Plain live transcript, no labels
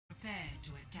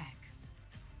to attack.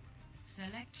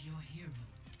 Select your hero.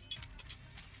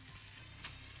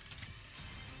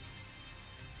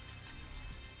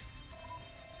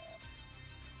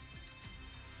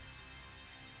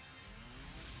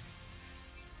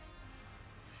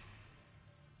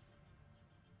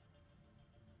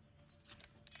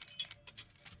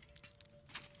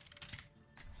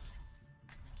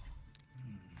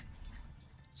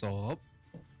 So,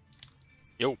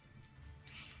 Yo.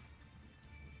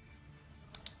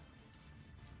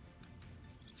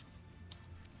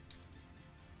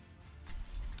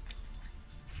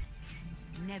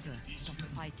 Never stop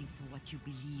fighting for what you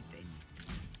believe in.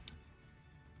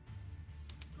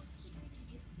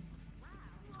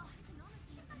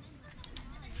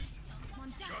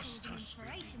 Justice.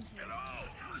 Hello.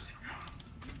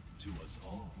 To us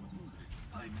all,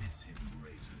 I miss him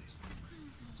greatly.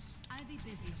 I'll be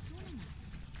busy soon enough.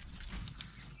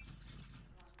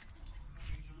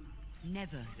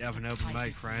 Never. you have an stop open fighting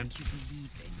mic, for friend. what you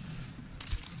believe in.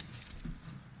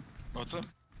 What's up?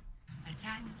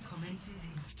 Attack commences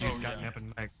in Dude's got an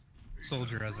open mic.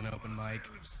 Soldier has an open mic.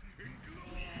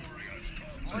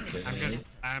 Okay.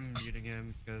 I'm muting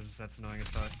him because that's annoying as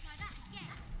fuck.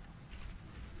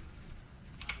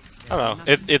 I don't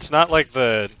know. It's not like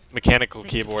the mechanical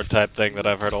keyboard type thing that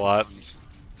I've heard a lot.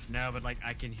 No, but like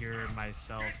I can hear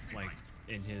myself like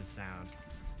in his sound.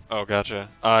 Oh, gotcha.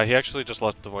 He actually just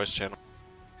left the voice channel.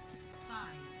 5,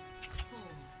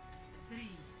 4,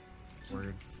 3,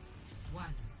 Word. 1.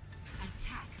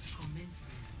 Attack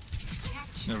commencing.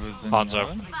 There was any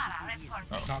Hanzo.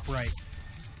 other? Top right.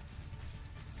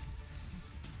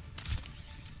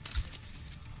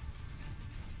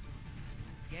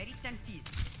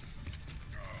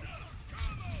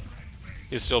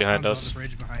 He's still behind On us. the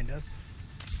bridge behind us.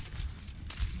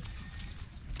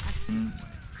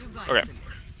 Okay.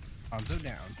 Hanzo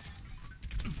down.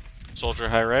 Soldier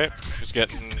high right. He's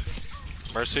getting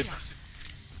mercied.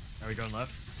 Are we going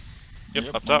left?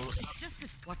 Yep, up top. Just as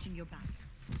watching your back.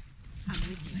 I'm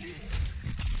with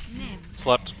you. Name.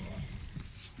 Slept.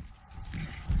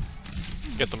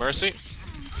 Get the mercy.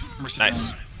 Mercy Nice.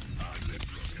 down.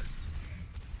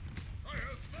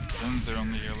 Zen's their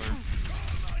only healer.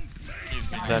 He's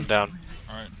Zen down.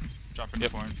 Alright, drop into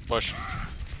Yep. point. Push.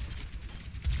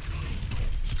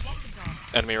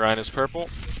 Enemy Ryan is purple.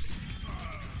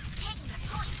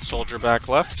 Soldier back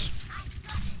left.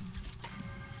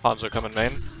 Hanzo coming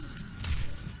main.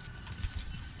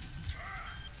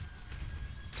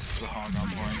 The hog on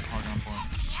point, hog on point.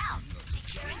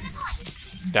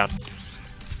 Down.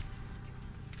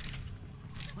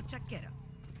 Mucha quiero.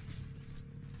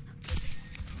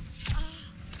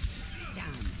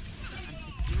 Down.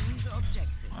 I'm securing the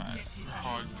objective. Alright,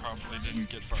 hog probably didn't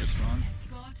get fire spawn.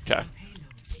 Okay.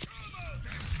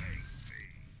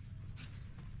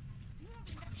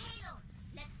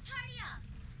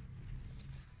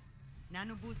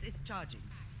 Nano boost is charging.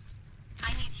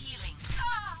 I need healing.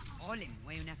 All in,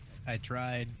 Wayunefes. I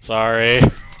tried. Sorry. I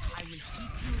will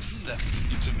keep you Step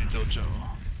into the dojo.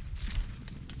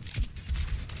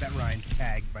 That Ryan's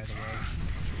tagged, by the way.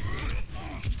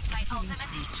 My ultimate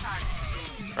is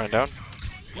charged. Ryan down.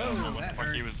 I don't know what that the fuck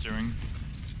hurt. he was doing.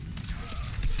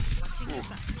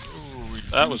 Ooh,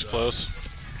 That was close.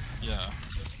 yeah.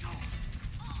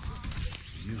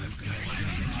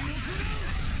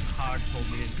 Hog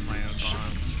pulled me into my own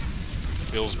bomb.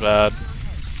 Feels bad.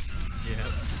 Yeah,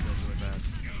 feels really bad.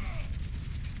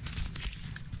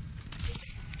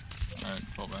 Alright,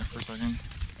 fall back for a second.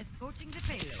 escorting the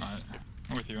payload. Alright,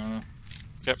 I'm with you, Anna.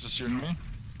 Yep. Is this shooting me?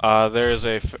 There is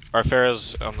our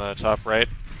Farah's on the top right.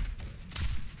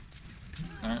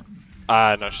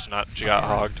 Alright. No, she's not. She got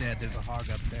hogged. Dead. There's a hog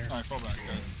up there. Alright, fall back,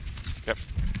 guys. Yep.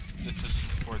 It's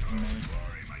just sports and me.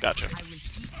 Gotcha. I will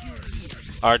keep you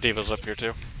here. Our D.va's up here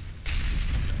too.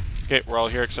 Okay, we're all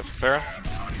here except for Farah.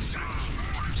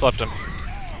 Slept him.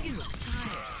 You look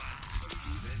tired.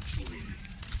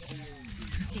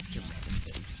 Take your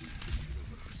medicine.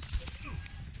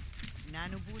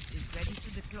 Nano boost is ready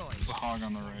to deploy. There's a hog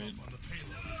on the right.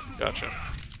 Gotcha.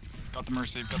 Got the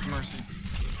mercy, got the mercy.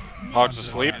 Hog's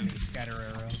asleep. Scatter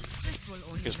arrow. This will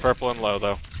only He's hurt. purple and low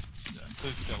though. Yeah,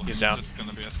 please kill him. He's down. Just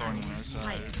gonna be a thorn in our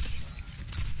side.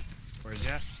 Where's he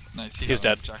at? Nice, He's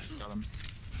got him. dead. Jack's got him.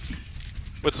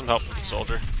 With some help from the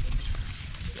soldier.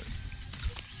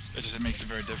 Good. It makes it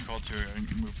very difficult to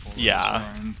move forward. Yeah.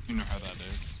 And you know how that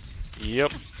is.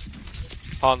 Yep.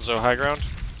 Hanzo high ground.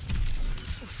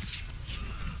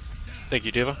 Thank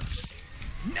you, D.va.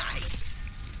 Nice.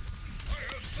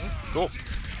 Cool.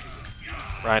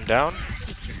 Ryan down.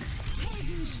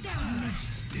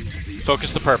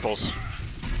 Focus the purples.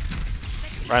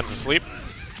 Ryan's asleep.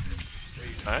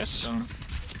 Nice. Down.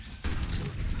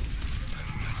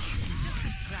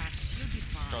 Scratch. You'll be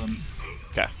fine. Got him.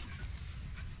 Okay.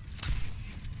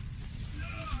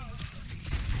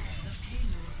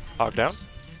 Hog down.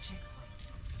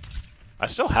 I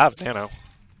still have nano.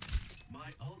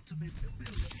 My ultimate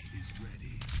ability is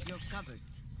ready. You're covered.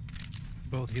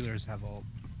 Both healers have ult,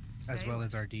 as well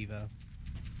as our D.va.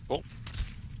 Cool.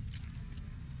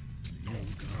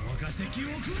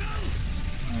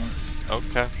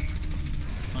 Okay.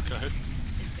 Okay. Is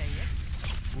that it?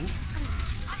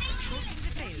 Taking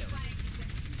the payload.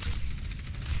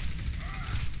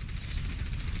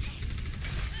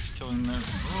 Killing there.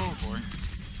 Oh boy.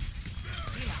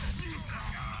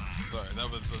 Sorry, that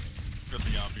was a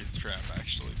really obvious trap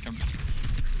actually. Come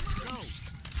Go.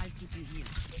 I'll keep you healed.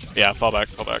 Yeah, fall back,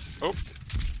 fall back. Oh,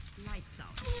 Lights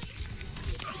out.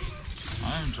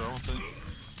 I enjoy with it.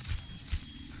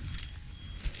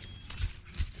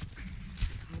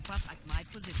 Move up at my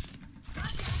position.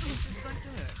 This is going to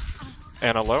hurt.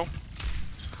 Anna low.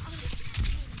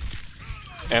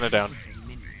 Anna down.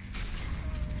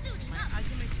 My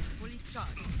ultimate is fully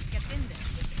charged. Get in there.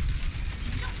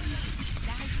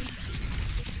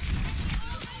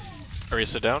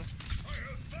 Arisa down. The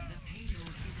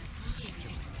payload is approaching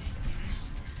its destination.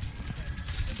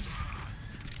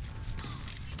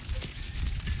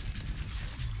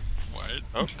 What?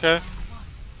 Okay.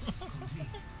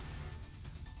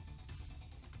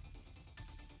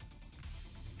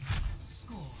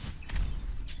 Score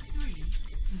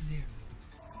 3-0.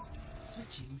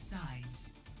 Switching sides.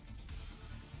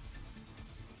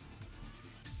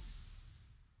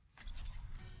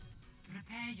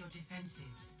 Prepare your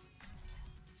defenses.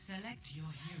 Select your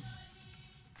hero.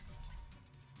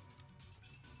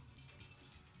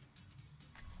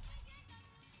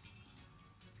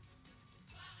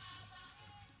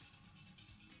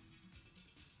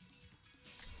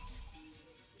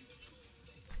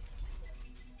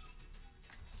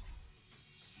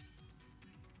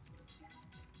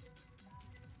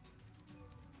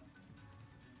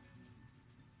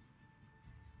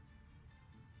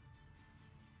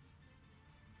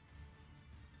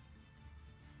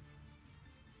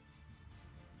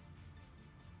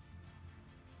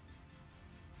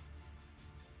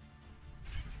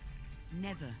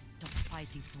 Never stop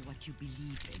fighting for what you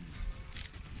believe in.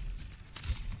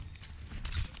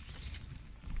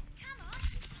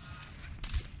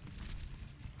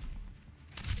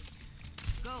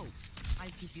 Go. I'll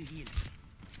keep you healed.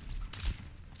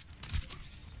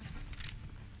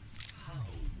 How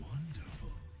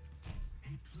wonderful. A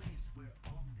place where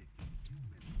omnic and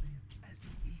human live as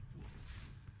equals.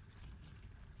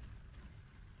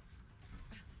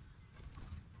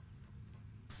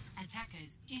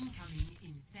 Attackers incoming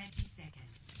in 30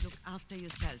 seconds. Look after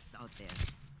yourselves out there.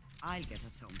 I'll get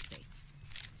us home safe.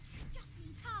 Just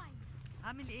in time.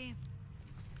 Amelie,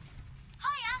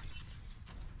 Hiya!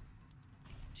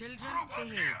 children,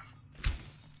 behave.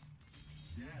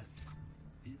 That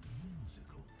is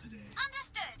whimsical today.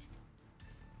 Understood.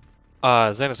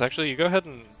 Xhanes, actually, you go ahead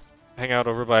and hang out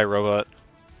over by Robutt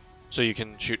so you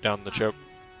can shoot down the choke.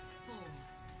 4,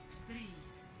 3,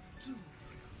 2,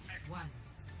 1.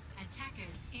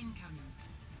 Attackers incoming.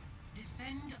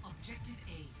 Defend objective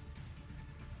A.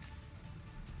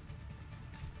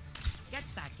 Get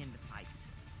back in the fight.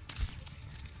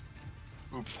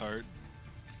 Oops, hard.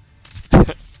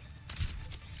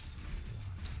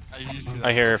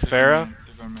 I hear Farah.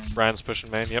 They're going main. Brian's pushing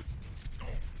main, yep.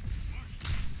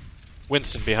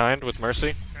 Winston behind with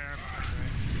Mercy.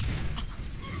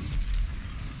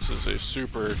 This is a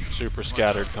super, super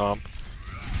scattered comp.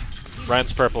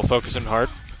 Brian's purple, focusing hard.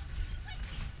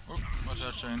 Oh, watch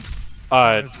out, Shane.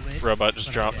 Robutt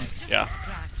just dropped. Yeah,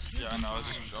 Scratch. Yeah, I know. I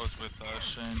was with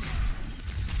Shane.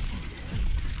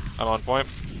 I'm on point.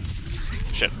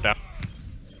 Shit, down.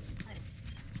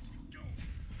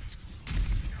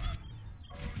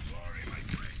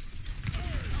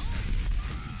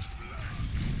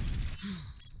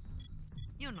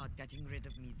 You're not getting rid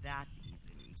of me that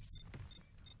easily.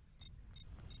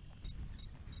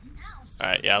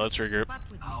 Alright, yeah, let's regroup. But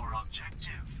with me. Our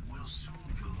objective will soon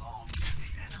belong to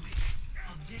the enemy.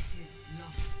 Objective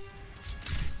lost.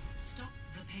 Stop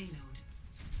the payload.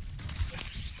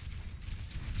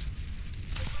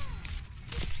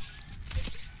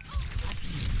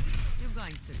 You're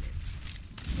going to live.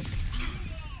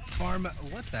 Farm,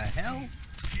 what the hell?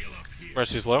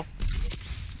 Mercy's low.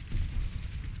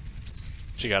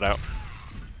 She got out.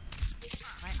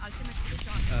 My ultimate is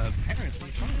charged. Apparently,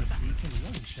 Pharmacy can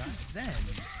one-shot Zen.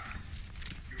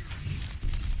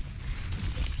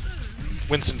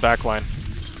 Winston backline.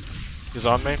 He's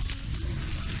on me.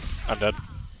 I'm dead.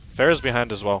 Farah's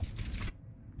behind as well.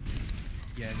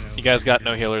 Yeah, no. You guys got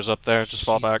no healers up there. Just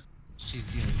fall back. She's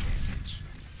dealing damage.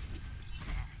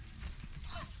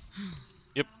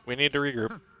 Yep, we need to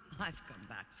regroup. I've come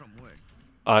back from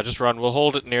worse. Just run. We'll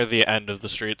hold it near the end of the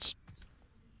streets.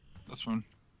 This one.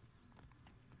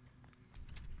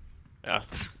 Yeah.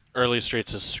 Early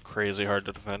streets is crazy hard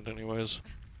to defend anyways.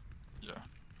 Yeah.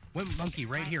 One monkey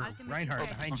right here. Reinhardt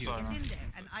behind I'm you. sorry. Get in there,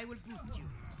 and I will boost you.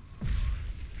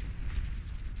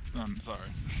 I'm sorry.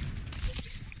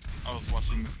 I was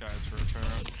watching this guys for a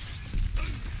Pharaoh.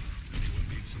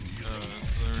 Is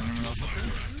there anyone else up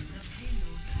here?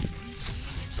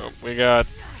 Oh, we got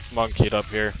monkeyed up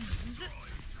here.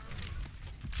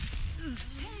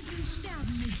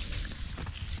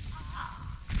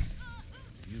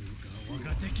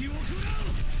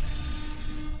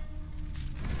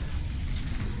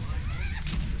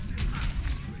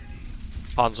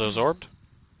 Hanzo's orbed.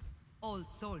 Old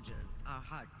soldiers are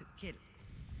hard to kill.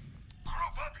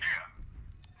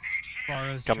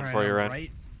 Pharah's Coming trying for you, on the Ryan.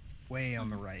 right. Way on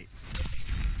the right.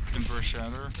 Inverse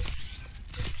Shatter.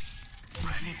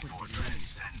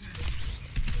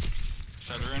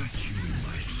 Shatter in.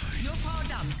 No power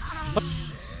down.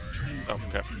 Oh,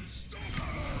 okay.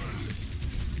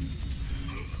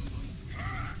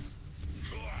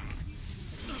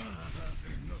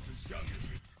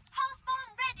 Hellspawn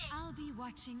ready. I'll be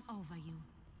watching over you.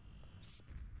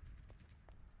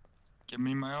 Give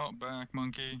me my ult back,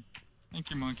 monkey. Thank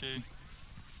you, monkey.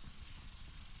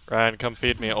 Ryan, come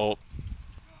feed me ult.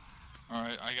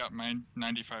 Alright, I got my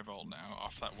 95 ult now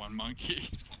off that one monkey.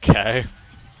 Okay.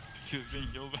 He was being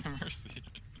healed by Mercy.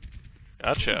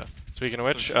 Gotcha. Speaking of So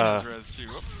which, she has res too.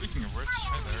 Oh, speaking of which,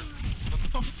 hi there. What the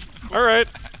fuck was alright.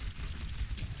 that?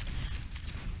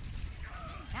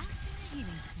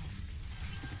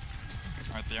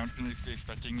 Alright, they aren't gonna be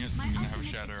expecting it, so I'm gonna have a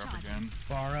shatter up again.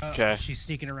 Pharah, Okay. she's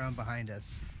sneaking around behind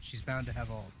us. She's bound to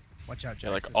have ult. Watch out, Yeah,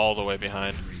 like Jaxus. all the way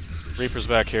behind. Reaper's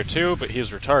back here too, but he's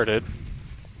retarded.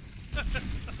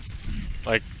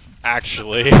 Like,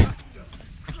 actually. Good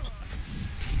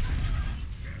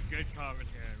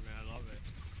commentary, man. I love it.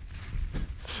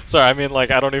 Sorry, I mean, like,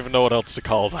 I don't even know what else to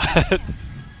call that.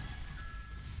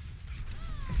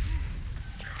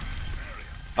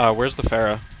 Where's the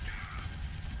Pharah?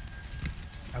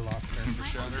 I lost her. Inverse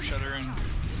Shatter, shatter in.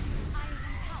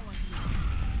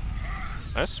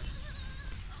 Nice.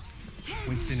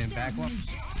 Winston in back one.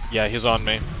 Yeah, he's on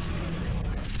me.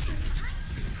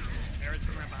 Eric's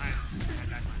coming right behind.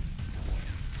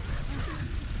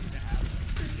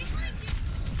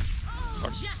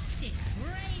 Justice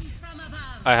reigns from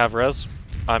above. I have res.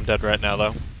 I'm dead right now,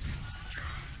 though.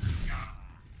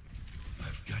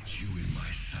 I've got you in my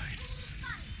sights.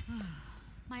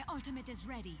 My ultimate is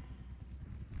ready.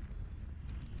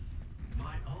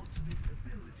 My ultimate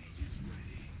ability is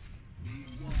ready. Be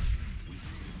one with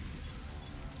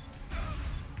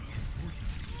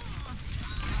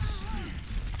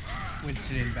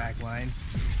Winston in back line.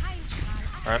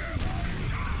 Alright.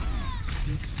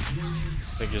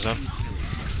 experience. Thank you, Zone.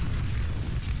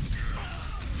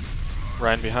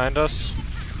 Ryan behind us.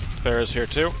 Farah's here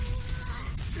too.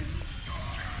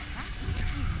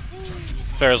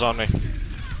 Farah's on me.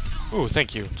 Ooh,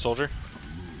 thank you, soldier.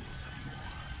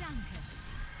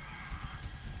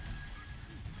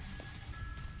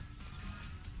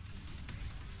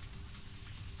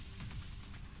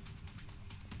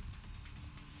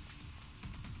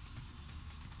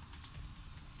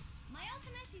 My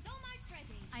ultimate is almost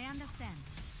ready. I understand.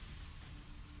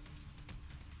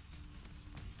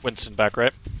 Winston back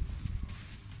right.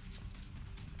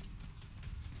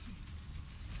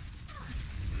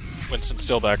 Winston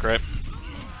still back right.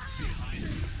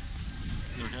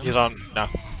 You okay? He's on now.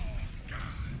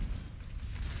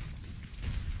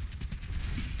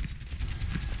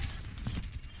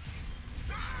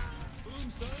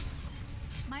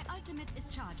 My ultimate is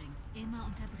charging. Immer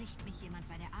unterbricht mich jemand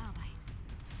bei der Arbeit.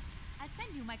 I'll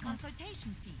send you my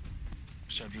consultation fee.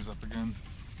 Shatter's up again.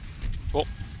 Cool.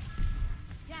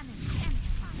 Damage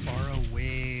amplified. Pharah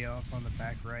way off on the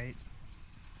back right.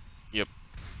 Yep.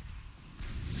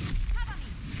 Cover me.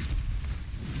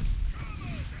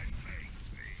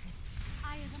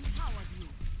 I have empowered you.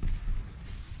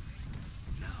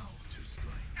 Now to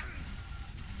strike.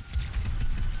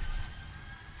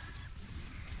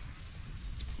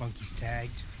 Monkey's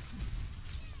tagged.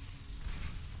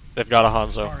 They've got a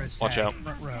Hanzo. Pharah's Watch tagged. out.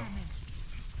 Front row.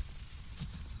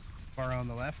 Pharah on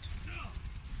the left.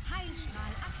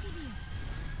 Heilstrahl aktiviert.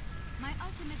 My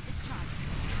ultimate is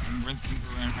charging. And Winston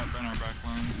ran our back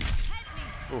line.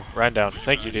 Ooh, Ryan down.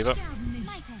 Thank you, D.Va.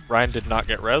 My turn. Ryan did not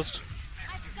get rezzed.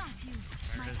 I've got you.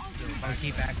 My ultimate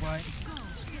Monkey back line. go.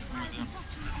 I'll be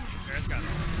watching over. Eric's got it.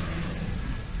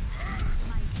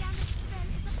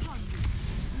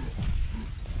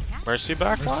 Mercy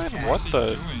backline? Mercy What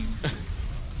the? Doing?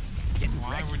 Getting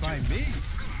Why wrecked would by you- me.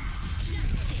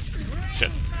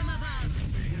 Shit.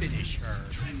 Finish her.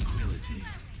 Tranquility.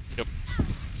 Yep.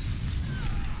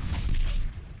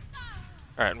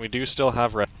 Alright, and we do still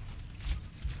have red.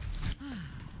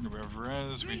 We have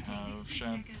res, we have 60 shed,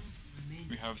 seconds remaining.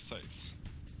 we have sights.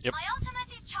 Yep. My ultimate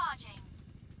is charging.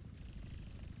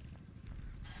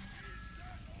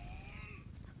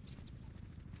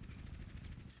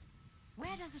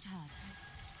 Where does it hurt?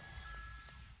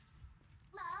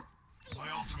 My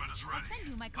ultimate is I'll send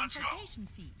you my consultation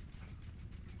fee.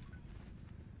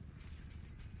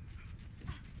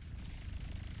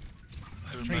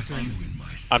 I've Tracer. met you in my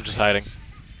I'm just hiding.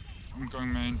 I'm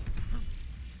going main.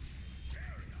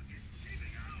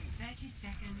 30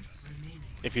 seconds remaining.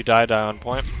 If you die on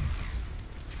point.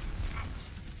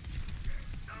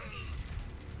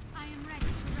 I am ready to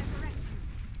resurrect you.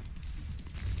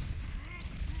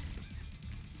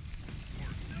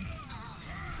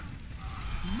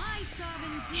 My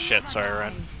servants Shit, never sorry, die.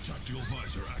 Ren. tactical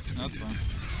visor That's activated. fine.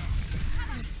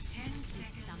 10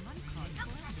 seconds. Someone called for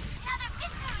it. Another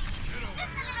victory! Just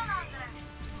a little longer.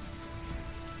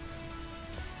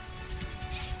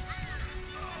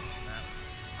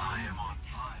 I am on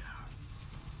fire.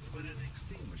 But an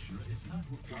extinguisher is not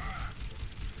required.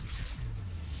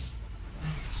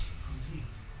 Match complete.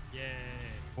 Yay.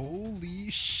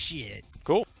 Holy shit.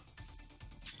 Cool.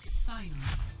 Final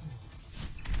score.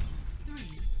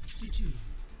 3-2.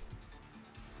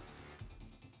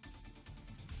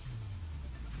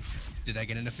 Did I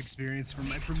get enough experience for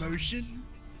my promotion?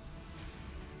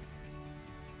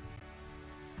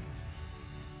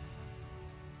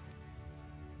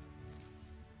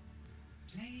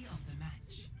 Play of the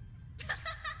match.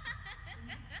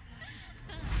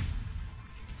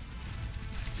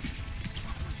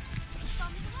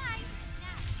 Bombs right.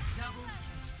 Now. Double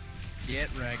Get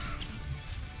wrecked.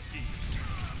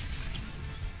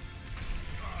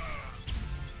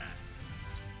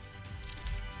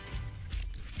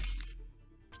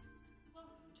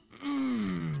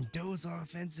 Those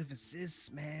offensive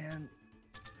assists, man.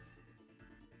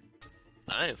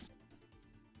 Nice.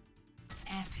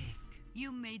 epic.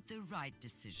 You made the right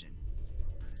decision.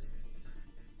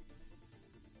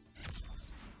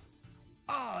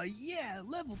 Oh yeah,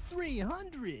 level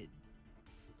 300!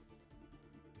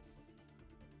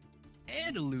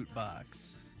 And a loot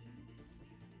box.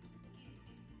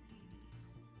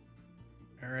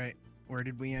 Alright, where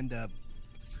did we end up?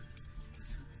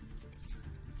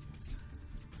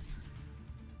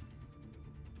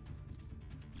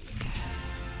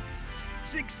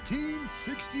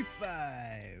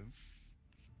 $16.65.